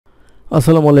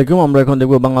আসসালামু আলাইকুম। আমরা এখন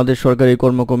দেখব বাংলাদেশ সরকারি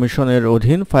কর্ম কমিশনের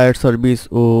অধীন ফায়ার সার্ভিস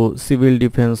ও সিভিল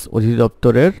ডিফেন্স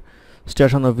অধিদপ্তরের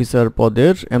স্টেশন অফিসার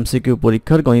পদের এমসিকিউ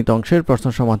পরীক্ষার গণিত অংশের প্রশ্ন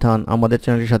সমাধান। আমাদের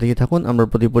চ্যানেলটির সাথেই থাকুন। আমরা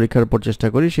প্রতি পরীক্ষার পর চেষ্টা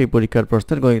করি সেই পরীক্ষার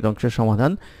প্রশ্নের গণিত অংশের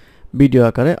সমাধান ভিডিও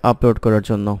আকারে আপলোড করার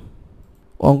জন্য।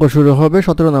 অঙ্ক শুরু হবে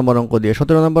 17 নম্বর অঙ্ক দিয়ে।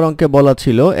 17 নম্বর অঙ্কে বলা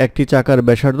ছিল একটি চাকার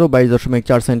ব্যাসার্ধ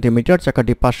 22.4 সেন্টিমিটার,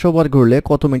 চাকাটি 500 বার ঘুরলে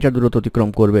কত মিটার দূরত্ব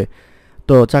অতিক্রম করবে?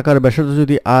 তো চাকার ব্যাসার্ধ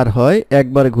যদি r হয়,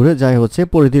 একবার ঘুরে যায় হচ্ছে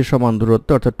পরিধির সমান দূরত্ব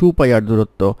অর্থাৎ 2 পাই r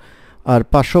দূরত্ব, আর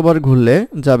 500 বার ঘুরলে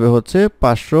যাবে হচ্ছে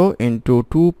 500 ×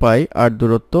 2 পাই r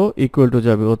দূরত্ব ইকুয়াল টু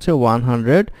যাবে হচ্ছে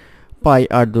 100 পাই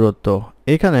r দূরত্ব।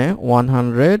 এখানে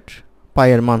 100 পাই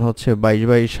এর মান হচ্ছে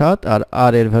 22/7 আর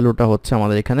r এর ভ্যালুটা হচ্ছে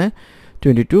আমাদের এখানে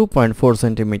 22.4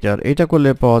 সেন্টিমিটার। এটা করলে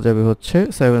পাওয়া যাবে হচ্ছে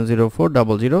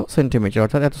 70400 সেন্টিমিটার,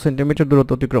 অর্থাৎ এত সেন্টিমিটার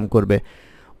দূরত্ব অতিক্রম করবে।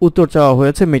 উত্তর চাওয়া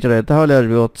হয়েছে মিটারে, তাহলে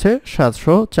আসবে হচ্ছে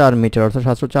 704 মিটার, অর্থাৎ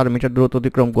 704 মিটার দূরত্ব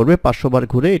অতিক্রম করবে 500 বার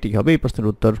ঘুরে। এটি হবে এই প্রশ্নের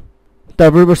উত্তর।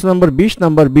 তারপরে প্রশ্ন নম্বর 20।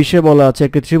 নাম্বার 20-এ বলা আছে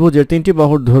একটি ত্রিভুজের তিনটি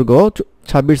বাহুর দৈর্ঘ্য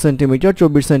 26 সেন্টিমিটার,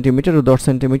 24 সেন্টিমিটার ও 10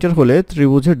 সেন্টিমিটার হলে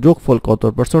ত্রিভুজের যোগফল কত?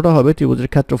 প্রশ্নটা হবে ত্রিভুজের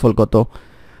ক্ষেত্রফল কত।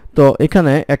 তো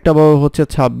এখানে একটা বাহু হচ্ছে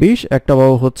 26, একটা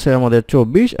বাহু হচ্ছে আমাদের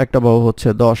 24, একটা বাহু হচ্ছে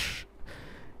 10।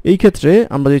 এই ক্ষেত্রে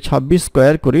আমরা যদি 26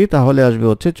 স্কয়ার করি তাহলে আসবে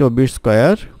হচ্ছে 24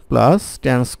 স্কয়ার প্লাস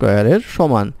 10 স্কয়ারের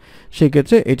সমান। সেই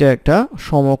ক্ষেত্রে এটা একটা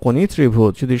সমকোণী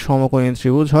ত্রিভুজ। যদি সমকোণী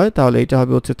ত্রিভুজ হয় তাহলে এটা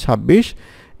হবে হচ্ছে 26,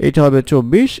 এটা হবে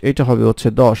 24, এটা হবে হচ্ছে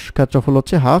 10। ক্ষেত্রফল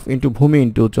হচ্ছে হাফ ইন্টু ভূমি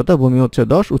ইন্টু উচ্চতা। ভূমি হচ্ছে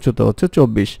 10, উচ্চতা হচ্ছে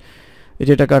 24।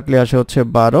 এটা কাটলে আসে হচ্ছে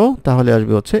 12, তাহলে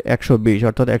আসবে হচ্ছে 120,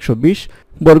 অর্থাৎ 120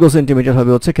 বর্গ সেন্টিমিটার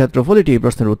হবে হচ্ছে ক্ষেত্রফল। এটি এই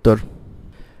প্রশ্নের উত্তর।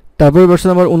 তারপরে প্রশ্ন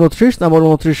নম্বর 29। নম্বর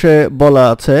 29-এ বলা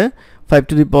আছে 5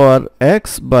 to the power x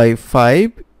by 5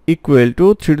 equal to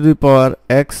 3 to the power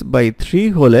x by 3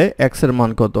 হলে x এর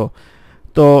মান কত?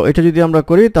 তো এটা যদি আমরা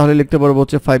করি তাহলে লিখতে পারবো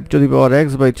হচ্ছে 5 to the power x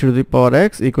by 3 to the power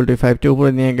x equal to 5 কে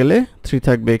উপরে নিয়ে গেলে 3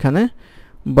 থাকবে এখানে,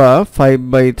 বা 5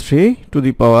 by 3 to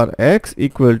the power x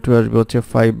equal to আসবে হচ্ছে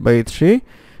 5 বাই 3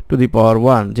 টু দি পাওয়ার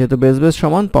 1। যেহেতু বেস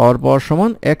সমান, পাওয়ার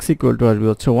সমান, x ইকুয়াল টু আসবে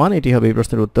হচ্ছে 1। এটি হবে এই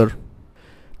প্রশ্নের উত্তর।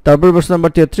 তারপর প্রশ্ন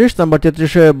নাম্বার 33। নাম্বার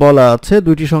 33-এ বলা আছে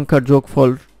দুইটি সংখ্যার যোগফল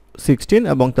 16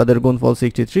 এবং তাদের গুণফল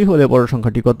 63 হলে বড়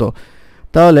সংখ্যাটি কত?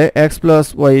 তাহলে x plus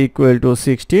y equal to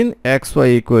 16, xy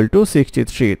equal to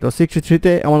 63। তো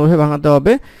 63-তে এমনভাবে ভাঙাতে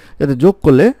হবে যাতে যোগ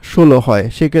করলে 16 হয়।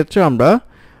 সেই ক্ষেত্রে আমরা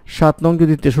 7 নং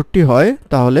যদি 63 হয়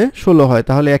তাহলে 16 হয়,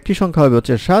 তাহলে একটি সংখ্যা হবে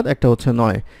হচ্ছে 7, একটা হচ্ছে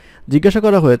 9। জিজ্ঞাসা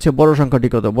করা হয়েছে বড় সংখ্যাটি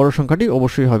কত? বড় সংখ্যাটি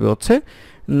অবশ্যই হবে হচ্ছে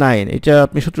 9। এটা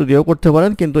আপনি সূত্র দিয়েও করতে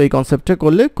পারেন, কিন্তু এই কনসেপ্টে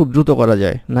করলে খুব দ্রুত করা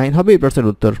যায়। 9 হবে এই প্রশ্নের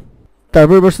উত্তর।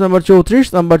 তারপর প্রশ্ন নাম্বার 34।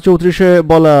 নাম্বার 34-এ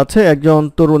বলা আছে একজন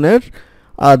তরুণের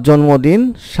আজ জন্মদিন,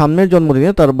 সামনের জন্মদিনে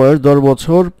তার বয়স 10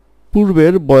 বছর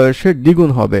পূর্বের বয়সের দ্বিগুণ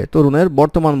হবে। তরুণের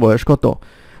বর্তমান বয়স কত?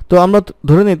 তো আমরা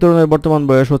ধরে নিই তরুণের বর্তমান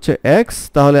বয়স হচ্ছে x,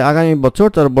 তাহলে আগামী বছর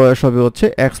তার বয়স হবে হচ্ছে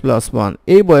x প্লাস 1।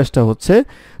 এই বয়সটা হচ্ছে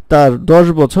তার 10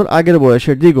 বছর আগের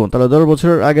বয়সের দ্বিগুণ, তাহলে 10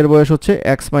 বছরের আগের বয়স হচ্ছে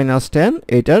x মাইনাস 10,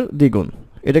 এটার দ্বিগুণ।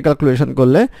 এটা ক্যালকুলেশন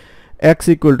করলে x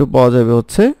ইকুয়াল টু পাওয়া যাবে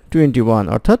হচ্ছে 21,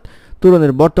 অর্থাৎ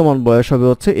তরুণের বর্তমান বয়স হবে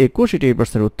হচ্ছে 21। এটি এই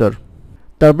প্রশ্নের উত্তর।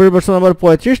 তারপরে প্রশ্ন নাম্বার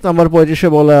 35। নাম্বার 35-এ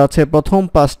বলা আছে প্রথম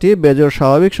 5টি বেজোড়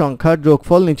স্বাভাবিক সংখ্যার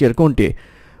যোগফল নিচের কোনটি?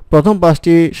 প্রথম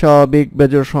 5টি স্বাভাবিক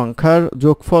বেজোড় সংখ্যার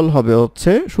যোগফল হবে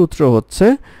হচ্ছে, সূত্র হচ্ছে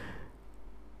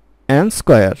n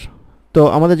স্কয়ার। তো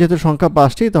আমাদের যেহেতু সংখ্যা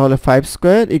 5টি, তাহলে 5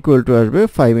 স্কয়ার ইকুয়াল টু আসবে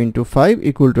 5 × 5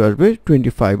 ইকুয়াল টু আসবে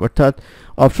 25, অর্থাৎ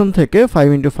অপশন থেকে 5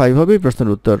 × 5 হবে এই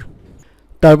প্রশ্নের উত্তর।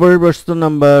 তারপরের প্রশ্ন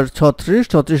নাম্বার 36।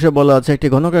 36-এ বলা আছে একটি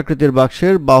ঘনকাকৃতির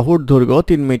বাক্সের বাহুর দৈর্ঘ্য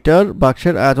 3 মিটার,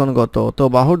 বাক্সের আয়তন কত? তো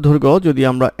বাহুর দৈর্ঘ্য যদি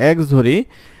আমরা x ধরি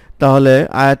তাহলে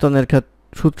আয়তনের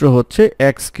সূত্র হচ্ছে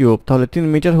x কিউব, তাহলে 3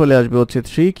 মিটার হলে আসবে হচ্ছে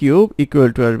 3 কিউব ইকুয়াল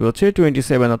টু আসবে হচ্ছে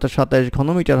 27, অর্থাৎ 27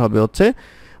 ঘনমিটার হবে হচ্ছে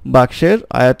বাক্সের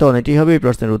আয়তন। এটি হবে এই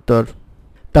প্রশ্নের উত্তর।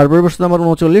 তারপরে প্রশ্ন নাম্বার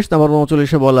 39। নাম্বার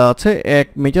 39-এ বলা আছে 1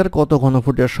 মিটার কত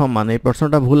ঘনফুটের সমান? এই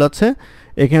প্রশ্নটা ভুল আছে।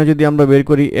 এখানে যদি আমরা বের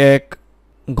করি 1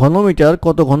 ঘনমিটার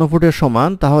কত ঘনফুটের সমান,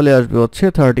 তাহলে আসবে হচ্ছে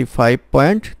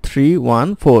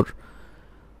 35.314।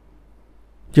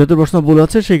 যেহেতু প্রশ্ন ভুল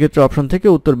আছে সেই ক্ষেত্রে অপশন থেকে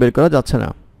উত্তর বের করা যাচ্ছে না।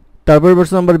 তারপরে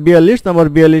প্রশ্ন নাম্বার 42। নাম্বার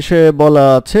 42-এ বলা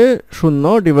আছে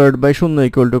 0 ডিভাইড বাই 0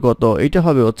 ইকুয়াল টু কত? এটা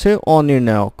হবে হচ্ছে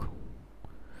অনির্ণায়ক,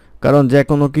 কারণ যে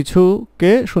কোনো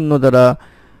কিছুকে 0 দ্বারা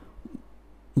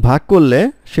ভাগ করলে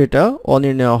সেটা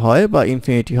অনির্ণেয় হয় বা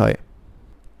ইনফিনিটি হয়।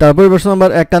 তারপর প্রশ্ন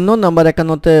নাম্বার 51। নাম্বার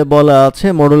 51-তে বলা আছে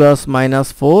modulus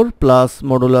 -4 plus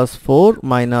modulus 4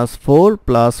 minus 4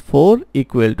 plus 4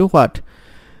 equal to what?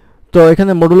 তো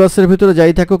এখানে মডুলাসের ভিতরে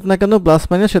যাই থাকুক না কেন প্লাস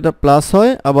মাইনাস সেটা প্লাস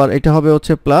হয়, আবার এটা হবে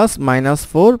হচ্ছে প্লাস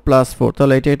 -4 প্লাস 4,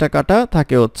 তাহলে এটা কাটা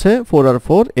থাকে হচ্ছে 4 আর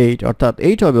 4 8, অর্থাৎ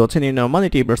 8 হবে হচ্ছে নির্ণয় মান।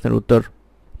 এটি এই প্রশ্নের উত্তর।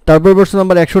 তারপর প্রশ্ন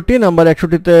নাম্বার 61, নাম্বার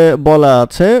 61তে বলা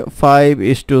আছে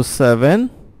 5:7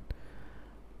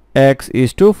 x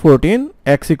is to 14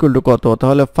 x equal to কত,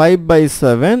 তাহলে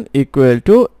 5/7 equal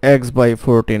to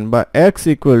x/14 বা x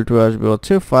equal to আসবে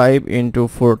হচ্ছে 5 into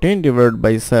 14 divided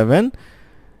by 7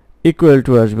 equal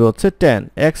to আসবে হচ্ছে 10,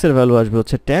 x এর ভ্যালু আসবে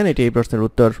হচ্ছে 10, এটি এই প্রশ্নের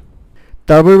উত্তর।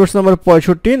 তারপর প্রশ্ন নাম্বার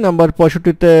 65, নাম্বার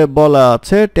 65তে বলা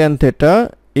আছে tan theta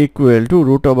equal to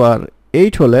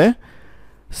 √8 হলে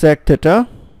sec theta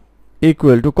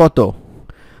equal to কত।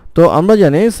 তো আমরা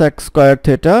জানি sec square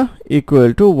theta equal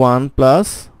to 1 plus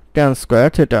tan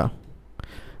square theta,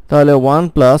 তাহলে 1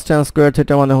 plus tan square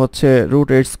theta মানে হচ্ছে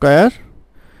 √8 square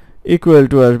equal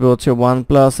to আসবে হচ্ছে 1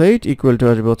 plus 8 equal to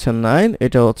আসবে হচ্ছে 9,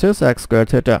 এটা হচ্ছে sec square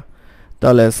theta,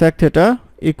 তাহলে sec theta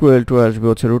equal to আসবে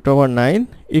হচ্ছে √9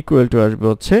 equal to আসবে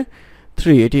হচ্ছে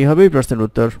 3, এটি হবে এই প্রশ্নের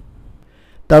উত্তর।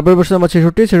 তারপর প্রশ্ন নাম্বার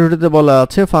 66, 66তে বলা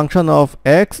আছে function of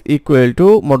x equal to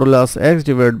modulus x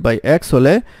divided by x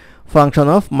হলে ফাংশন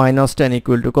অফ -10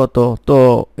 equal to কত। তো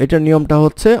এটার নিয়মটা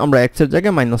হচ্ছে আমরা x এর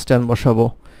জায়গায় -10 বসাবো,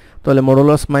 তাহলে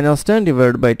মডুলাস -10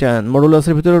 divided by 10,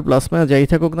 মডুলাসের ভিতরে প্লাস মাইনাস যাই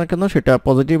থাকুক না কেন সেটা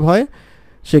পজিটিভ হয়,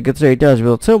 সেক্ষেত্রে এটা আসবে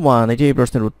হচ্ছে 1, এটি এই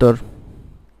প্রশ্নের উত্তর।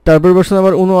 তারপর প্রশ্ন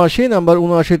নাম্বার 79, নাম্বার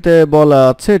 79তে বলা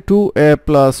আছে 2a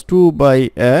plus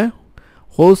 2/a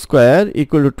whole square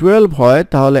equal to 12 হয়,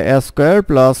 তাহলে a স্কোয়ার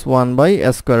প্লাস 1/a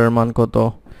স্কোয়ারের মান কত।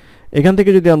 এখান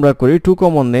থেকে যদি আমরা করি 2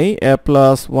 কমন নেই, a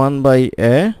plus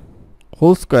 1/a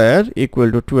whole square equal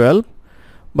to 12,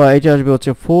 বা এটা আসবে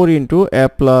হচ্ছে 4 into a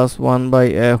plus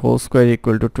 1/a whole square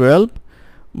equal to 12,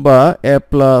 বা a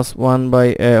plus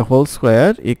 1/a whole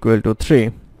square equal to 3,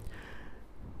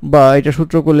 বা এটা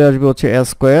সূত্র করলে আসবে হচ্ছে a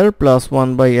square plus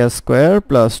 1/a square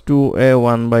plus 2a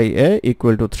 1/a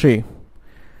equal to 3,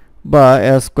 বা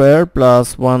a square plus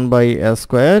 1/a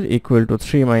square equal to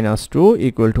 3 minus 2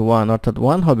 equal to 1, অর্থাৎ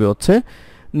 1 হবে হচ্ছে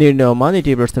নির্ণেয় মান,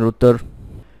 এটি প্রশ্নের উত্তর।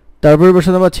 তারপর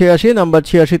প্রশ্ন নাম্বার 86, নাম্বার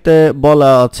 86তে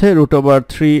বলা আছে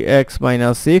 √3x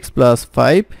 - 6 প্লাস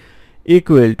 5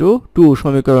 ইকুয়াল টু 2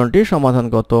 সমীকরণটির সমাধান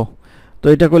কত। তো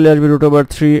এটা করলে আসবে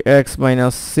 √3x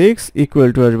 - 6 ইকুয়াল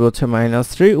টু আসবে হচ্ছে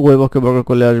 -3, উভয় পক্ষে বর্গ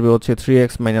করলে আসবে হচ্ছে 3x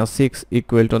 - 6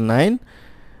 ইকুয়াল টু 9,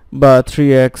 বা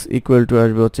 3x ইকুয়াল টু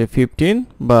আসবে হচ্ছে 15,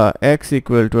 বা x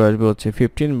ইকুয়াল টু আসবে হচ্ছে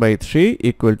 15/3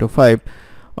 ইকুয়াল টু 5,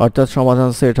 অর্থাৎ সমাধান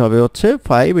সেট হবে হচ্ছে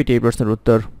 5, এটি এই প্রশ্নের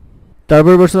উত্তর।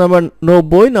 তারপর প্রশ্ন নাম্বার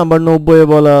 90, নাম্বার 90-এ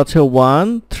বলা আছে 1,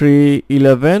 3,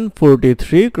 11,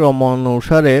 43 ক্রম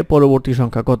অনুসারে পরবর্তী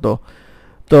সংখ্যা কত।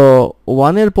 তো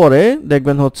 1 এর পরে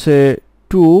দেখবেন হচ্ছে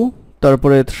 2,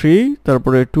 তারপরে 3,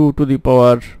 তারপরে 2 টু দি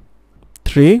পাওয়ার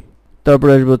 3,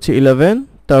 তারপরে আসবে হচ্ছে 11,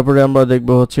 তারপরে আমরা দেখব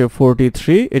হচ্ছে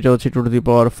 43, এটা হচ্ছে 2 টু দি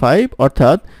পাওয়ার 5,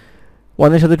 অর্থাৎ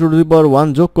 1 এর সাথে 2 টু দি পাওয়ার 1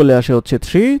 যোগ করলে আসে হচ্ছে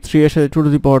 3, 3 এর সাথে 2 টু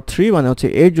দি পাওয়ার 3 মানে হচ্ছে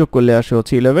 8 যোগ করলে আসে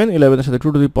হচ্ছে 11, 11 এর সাথে 2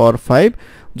 টু দি পাওয়ার 5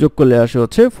 যোগ করলে আসে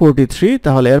হচ্ছে 43,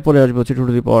 তাহলে এরপরে আসবে হচ্ছে 2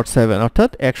 টু দি পাওয়ার 7, অর্থাৎ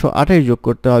 128 যোগ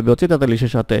করতে হবে হচ্ছে 43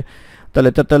 এর সাথে, তাহলে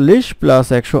 43 প্লাস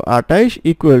 128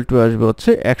 ইকুয়াল টু আসবে হচ্ছে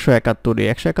 171,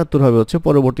 171 হবে হচ্ছে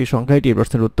পরবর্তী সংখ্যা, এটি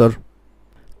প্রশ্নের উত্তর।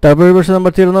 তারপরে প্রশ্ন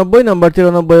নাম্বার 93, নাম্বার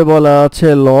 93-এ বলা আছে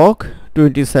log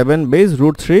 27 বেস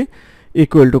 √3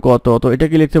 ইকুয়াল টু কত। তো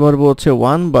এটাকে লিখতে পারবো হচ্ছে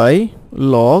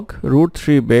 1/log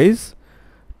 √3 বেস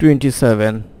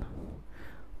 27,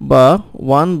 বা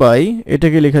 1/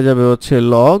 এটাকে লেখা যাবে হচ্ছে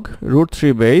log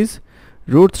 √3 base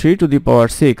 √3 to the power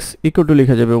 6 equal to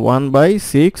লেখা যাবে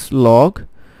 1/6 log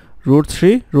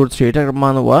 √3, এটার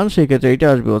মান 1, সেই ক্ষেত্রে এটা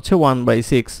আসবে হচ্ছে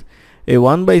 1/6, এই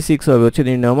 1/6 হবে হচ্ছে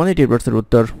নির্ণয় মান, এটি প্রশ্নের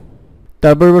উত্তর।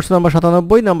 তারপর প্রশ্ন নাম্বার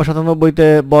 97, নাম্বার 97-তে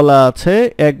বলা আছে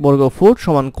 1 বর্গ ফুট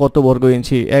সমান কত বর্গ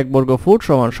ইঞ্চি, 1 বর্গ ফুট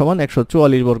সমান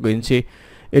 144 বর্গ ইঞ্চি,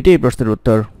 এটি এই প্রশ্নের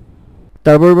উত্তর।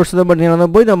 তারপর প্রশ্ন নাম্বার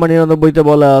 99, নাম্বার 99-তে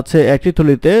বলা আছে একটি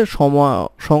থলিতে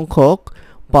সংখ্যক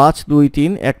 5, 2,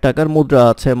 3 1 টাকার মুদ্রা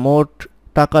আছে, মোট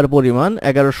টাকার পরিমাণ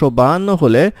 1152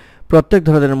 হলে প্রত্যেক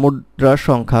ধরনের মুদ্রার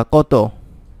সংখ্যা কত।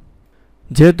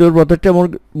 যেহেতু প্রত্যেকটা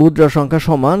মুদ্রার সংখ্যা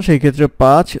সমান, সেই ক্ষেত্রে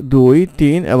 5, 2,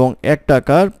 3 এবং 1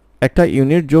 টাকার একটা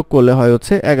ইউনিট যোগ করলে হয়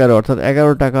হচ্ছে 11, অর্থাৎ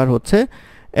 11 টাকার হচ্ছে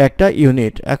একটা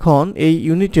ইউনিট। এখন এই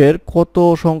ইউনিটের কত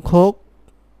সংখ্যক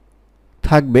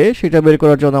থাকবে সেটা বের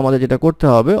করার জন্য আমাদের যেটা করতে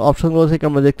হবে, অপশনগুলো থেকে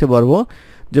আমরা দেখতে পারবো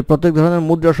যে প্রত্যেক ধরনের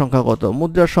মুদ্রার সংখ্যা কত।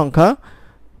 মুদ্রার সংখ্যা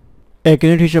 1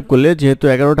 ইউনিট হিসাব করলে যেহেতু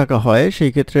 11 টাকা হয়,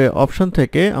 সেই ক্ষেত্রে অপশন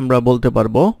থেকে আমরা বলতে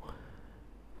পারবো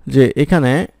যে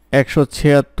এখানে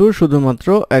 176 শুধুমাত্র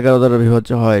 11 দ্বারা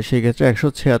বিভাজ্য হয়, সেই ক্ষেত্রে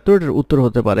 176 এর উত্তর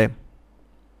হতে পারে।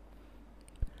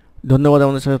 ধন্যবাদ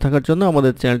আমাদের সাথে থাকার জন্য।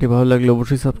 আমাদের চ্যানেলটি ভালো লাগলে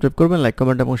অবশ্যই সাবস্ক্রাইব করবেন, লাইক,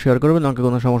 কমেন্ট এবং শেয়ার করবেন। অঙ্কে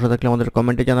কোনো সমস্যা থাকলে আমাদের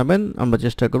কমেন্টে জানাবেন, আমরা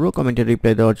চেষ্টা করব কমেন্টে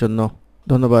রিপ্লাই দেওয়ার জন্য।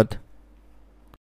 ধন্যবাদ।